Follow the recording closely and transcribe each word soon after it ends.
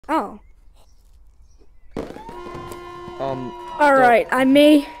Oh. All right, I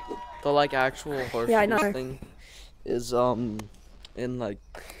may. The like actual horse Yeah, I know. thing is in like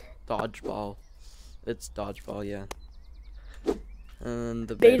Dodgeball. It's Dodgeball, yeah. And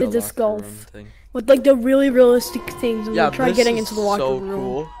the Beta beta disc locker room golf thing. with like the really realistic things, and Yeah, we'll try getting into the locker so room.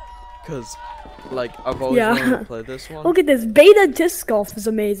 cool, cause like I've always wanted to play this one. Look at this, beta disc golf is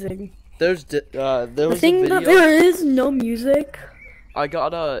amazing. There was The a thing video. that there is no music. I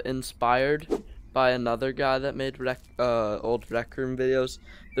got inspired by another guy that made old Rec Room videos.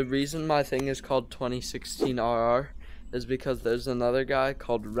 The reason my thing is called 2016 RR is because there's another guy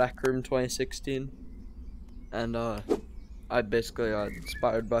called Rec Room 2016, and I basically got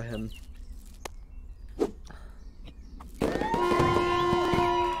inspired by him.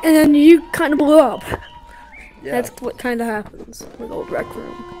 And then you kind of blew up. Yeah. That's what kind of happens with old Rec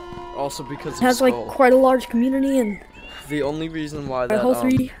Room. Also because It has like quite a large community, and the only reason why that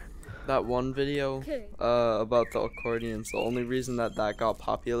one video about the accordions, the only reason that got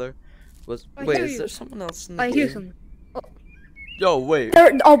popular was is there someone else in the game? I hear some. Oh. Yo, wait.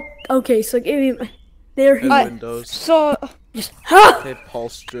 Okay, so give me there. Windows. So just okay,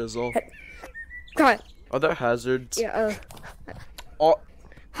 pulse drizzle. God. Are there hazards? Yeah. Oh.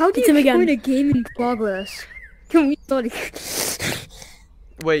 How do you join a game in progress? Can we study?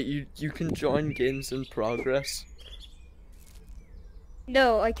 Wait, you can join games in progress?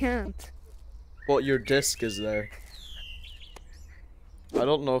 No, I can't. Well, your disc is there. I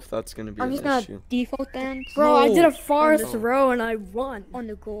don't know if that's gonna be an issue. I'm just gonna default then. Bro, I did a farthest row and I won on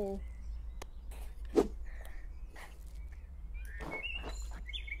the goal.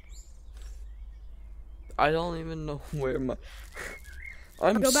 I don't even know where my.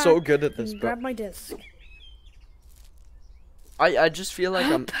 I'm so good at this, bro. Grab my disc. I just feel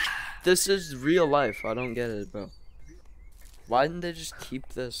like this is real life. I don't get it, bro. Why didn't they just keep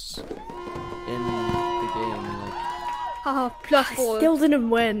this in the game? Like, haha, +4. Still didn't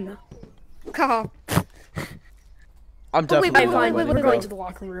win. Haha. I'm definitely not winning, we're going to the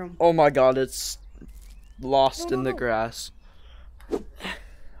locker room. Oh my god, it's lost in the grass. Okay.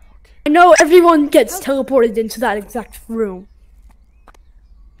 I know everyone gets teleported into that exact room.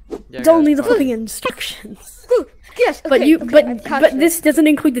 Yeah, it's only the flipping instructions. Yes, okay, but this doesn't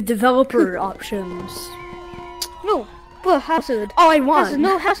include the developer options. No, but hazard. Oh, I won. Hazard,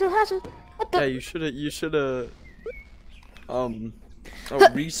 no hazard. What the? Yeah, you shoulda.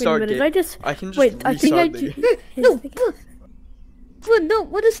 Restart game. I can just restart the game. No,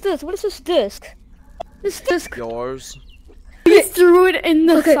 what is this? What is this disc? This disc. Yours. You threw it in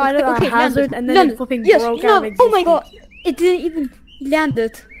the side of the hazard and then it flipping broke out of existence. Oh my god, it didn't even land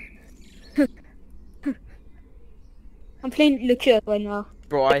it. I'm playing Liqueur right now.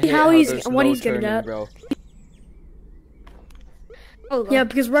 Bro, I hate how there's what no he's turning, good at. bro. Oh, yeah,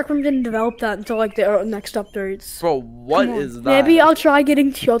 because Rec Room didn't develop that until like the next updates. Bro, what is that? Maybe I'll try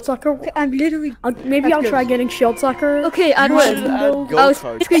getting Shield Sucker. Okay, I'm literally. Maybe I'll try getting Shield Sucker. Okay, I should add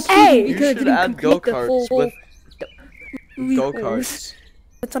go-karts. Hey, you should add go-karts with go-karts.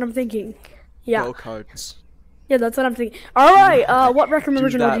 That's what I'm thinking. Yeah. Go-karts. Yeah, that's what I'm thinking. All right. What Rec Room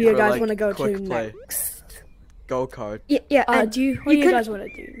original do you guys want to go to next? Go-kart. Yeah. What do you guys want to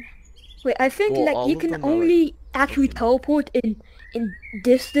do? Wait, I think like you can only actually teleport in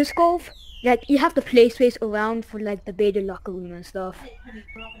this disc golf. Like you have to play space around for like the beta locker room and stuff.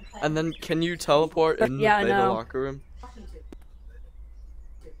 And then can you teleport in the beta locker room?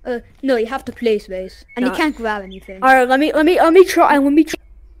 No, you have to play space, and you can't grab anything. All right, let me try.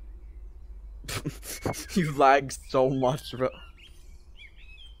 You lag so much, bro.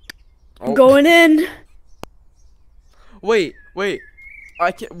 Oh. Going in. Wait.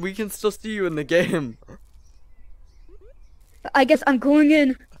 We can still see you in the game. I guess I'm going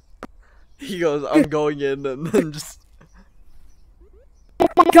in. He goes, I'm going in, and then just. Oh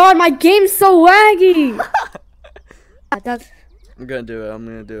my god, my game's so laggy. I'm gonna do it. I'm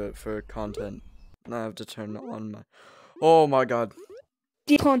gonna do it for content. And I have to turn on my. Oh my god.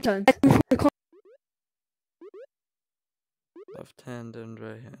 The content. Left hand and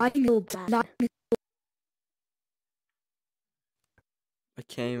right hand. I know that. I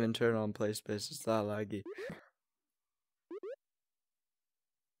can't even turn on play space. It's that laggy.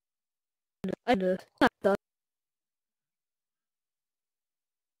 I know.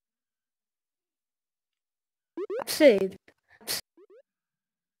 Saved.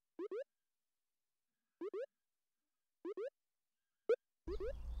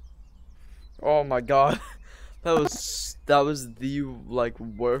 Oh my god. That was the like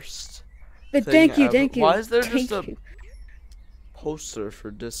worst. But thank you. Why is there just a poster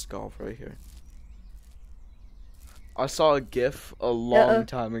for disc golf right here? I saw a GIF a long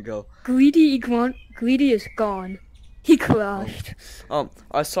time ago. Greedy is gone. He crashed.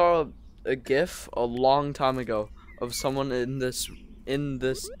 I saw a GIF a long time ago of someone in this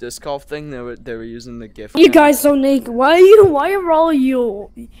disc golf thing. They were using the GIF. You guys so naked. Why are all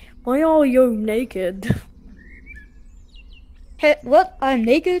you naked? Hey, what? I'm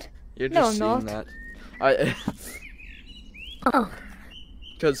naked? You're just seeing that.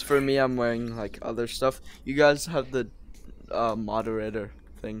 Because for me, I'm wearing like other stuff. You guys have the moderator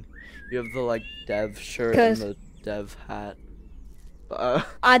thing. You have the like dev shirt and the dev hat.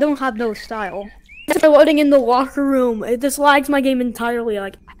 I don't have no style. It's loading in the locker room. It just lags my game entirely,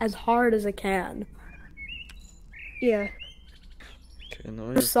 like as hard as it can. Yeah. Okay,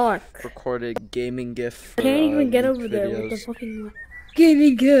 now I record a gaming GIF. For, I can't even get over videos. there with the fucking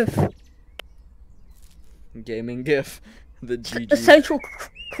gaming GIF. Gaming GIF. The GG. Essential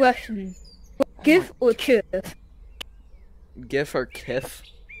question: GIF or KIF? GIF or KIF?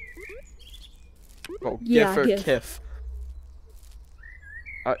 Oh, yeah, GIF or KIF?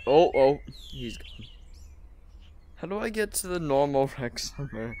 Oh, he's gone. How do I get to the normal rec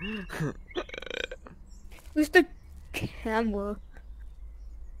somewhere? Where's the camera?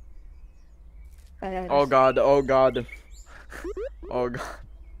 Oh god, oh god. Oh god.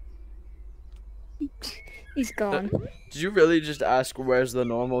 He's gone. Did you really just ask where's the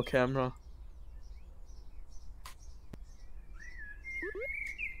normal camera?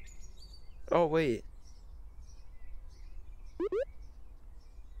 Oh wait.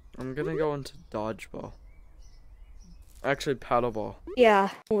 I'm gonna go into Dodgeball. Actually, Paddleball. Yeah,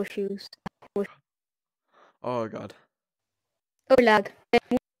 horseshoes. Oh god. Oh lag.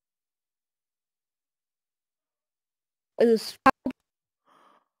 It's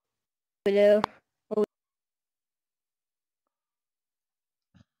below. Oh.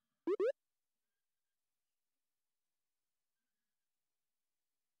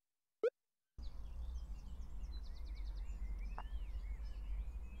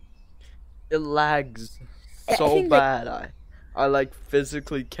 It lags so bad. I like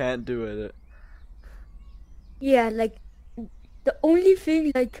physically can't do it. Yeah, like the only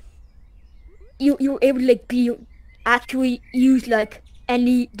thing like you're able to like actually use like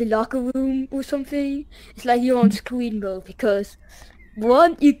the locker room or something. It's like you're on screen mode because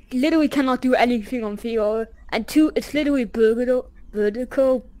one, you literally cannot do anything on VR, and two, it's literally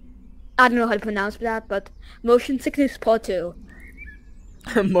vertical. I don't know how to pronounce that, but motion sickness part 2.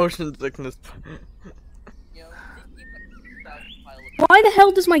 Motion sickness. Why the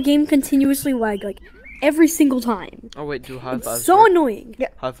hell does my game continuously lag like every single time? Oh wait, do high five. It's so annoying. Yeah.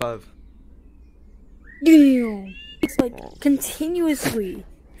 High five. Damn. It's like continuously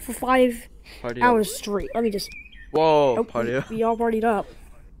for 5 hours straight. Let me just. Whoa, oh, party up. We all partied up.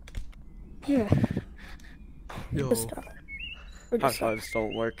 Yeah. Yo. High fives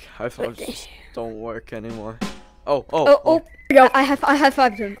don't work. High fives just don't work anymore. Oh. I have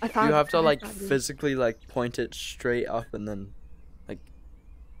five him. You have to like physically like point it straight up and then like.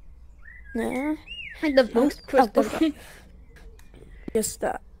 Nah. Like the most crystal. Just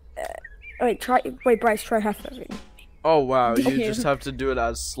wait, Bryce, try half of it. Oh wow, you just have to do it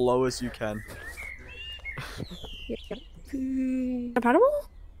as slow as you can. A paddle?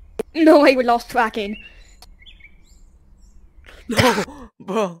 No, we lost tracking. No,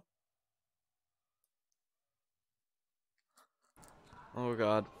 bro. Oh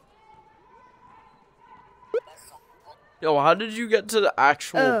god. Yo, how did you get to the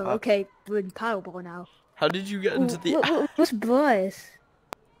actual? Oh, okay, we're in Paddleball now. How did you get into the? What's Bryce?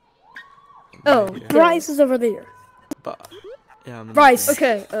 Oh, Bryce is over there. But yeah, Bryce.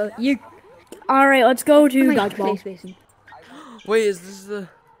 Okay, you. All right, let's go to Dodgeball. Wait, is this the?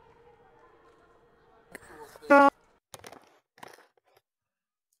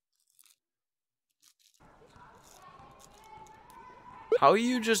 How are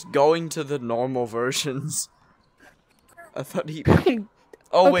you just going to the normal versions? I thought he.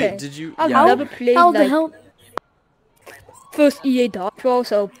 Oh okay. Wait, did you? I've never played how like the hell? First EA Dodgeball,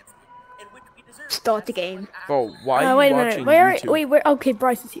 so start the game. Bro, why are wait you a watching minute. YouTube? Where? Okay,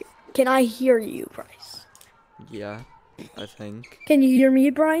 Bryce is here. Can I hear you, Bryce? Yeah, I think. Can you hear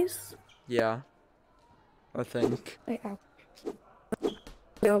me, Bryce? Yeah, I think. Wait,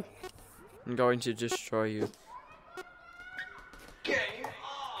 No. I'm going to destroy you.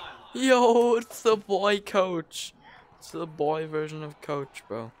 Yo, it's the boy coach. It's the boy version of coach,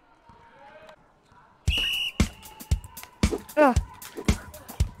 bro.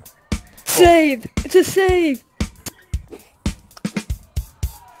 Save! It's a save!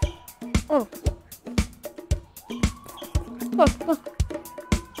 Oh.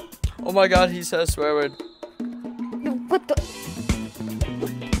 Oh my god, he said a swear word. No. What the?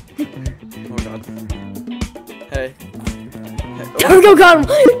 Oh god. Hey. There we go, got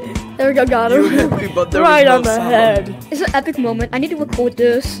him. There we go, got You him. hit me, but there Right was no on the sound. head. It's an epic moment. I need to record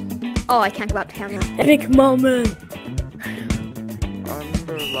this. Oh, I can't grab the camera. Epic moment. I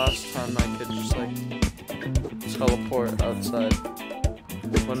remember last time I could just like teleport outside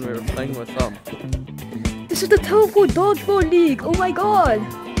when we were playing with them. This is the Teleport Dodgeball League. Oh my god.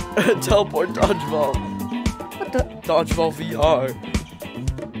 Teleport dodgeball. What the? Dodgeball VR.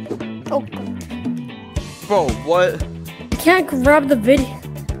 Oh. Bro, what? I can't grab the video.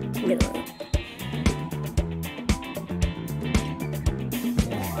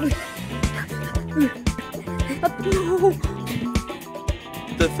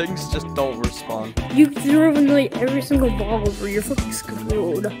 The things just don't respond. You threw like every single ball over. You're fucking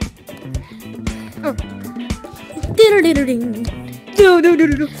screwed. Oh. Ding-a-ding-a-ding. No.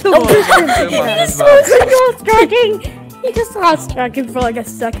 Oh, Just lost tracking. He just lost tracking for like a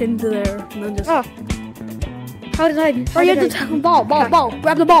second there, and then just. Oh. How did I? Oh, you have to tackle ball.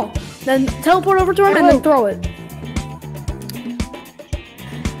 Grab the ball. Then teleport over to him and then throw it.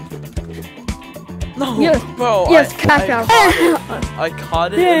 No, Yes. bro. Yes, cash out. I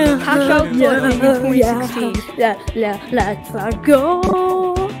caught it. Yeah, And then Cash out. yeah, in 2016. Let's go.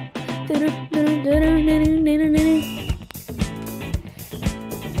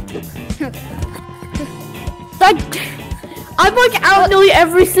 I'm like out nearly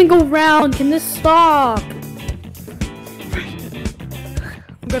every single round. Can this stop?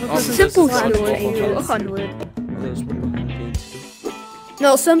 Simple skill issue. 100.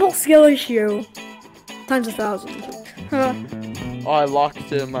 No, simple skill issue. Times 1,000. Huh. Oh, I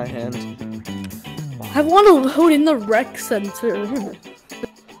locked it in my hand. I want to load in the rec center.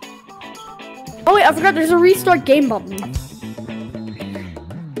 Oh wait, I forgot there's a restart game button.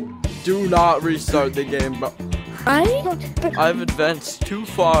 Do not restart the game, bro. Right? I've advanced too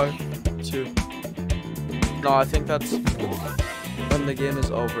far to. No, I think that's when the game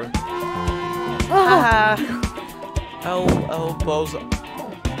is over. Oh. Elbows.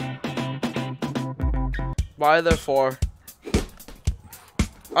 Why are there 4?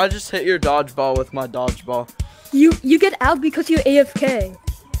 I just hit your dodgeball with my dodgeball. You get out because you're AFK.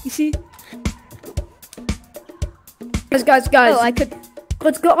 You see? Guys. Oh, I could.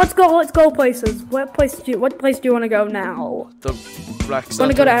 Let's go places. What place do you want to go now? The rec Want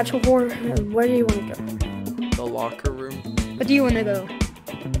center. to go to actual war? Where do you want to go? The locker room. Where do you want to go?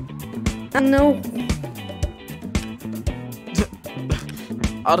 I don't know.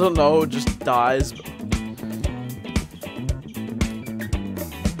 I don't know, just dies.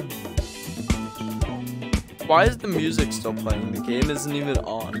 Why is the music still playing? The game isn't even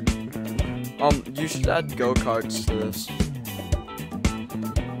on. You should add go-karts to this.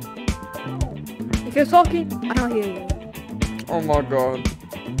 If you're talking, I don't hear you. Oh my god.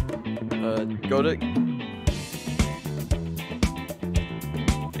 Go to...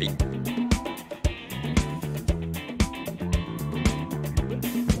 Hey.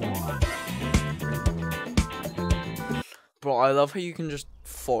 Bro, I love how you can just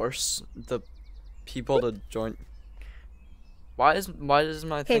force the people to join. Why does my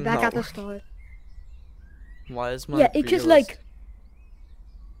Okay, thing back not at the work? start. Why is my Yeah, it just videos- like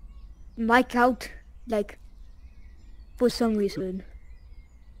mic out like for some reason.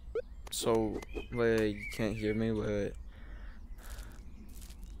 So wait, you can't hear me. Wait.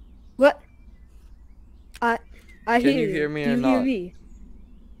 What? I Can hear you you. hear me Do or you not? hear me?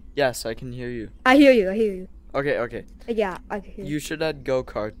 Yes, I can hear you. I hear you. Okay. Yeah, I can hear you. You should add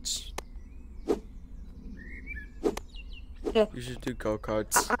go-karts. Yeah. You should do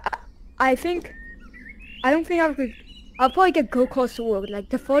go-karts. I think. I don't think I could. I'll probably get go-karts to work. Like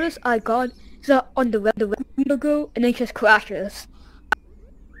the photos I got is on the web ago, and then it just crashes.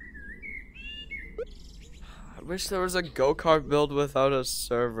 I wish there was a go-kart build without a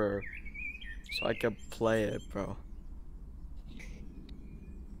server, so I could play it, bro.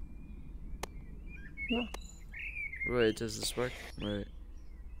 Yeah. Wait, does this work? Wait.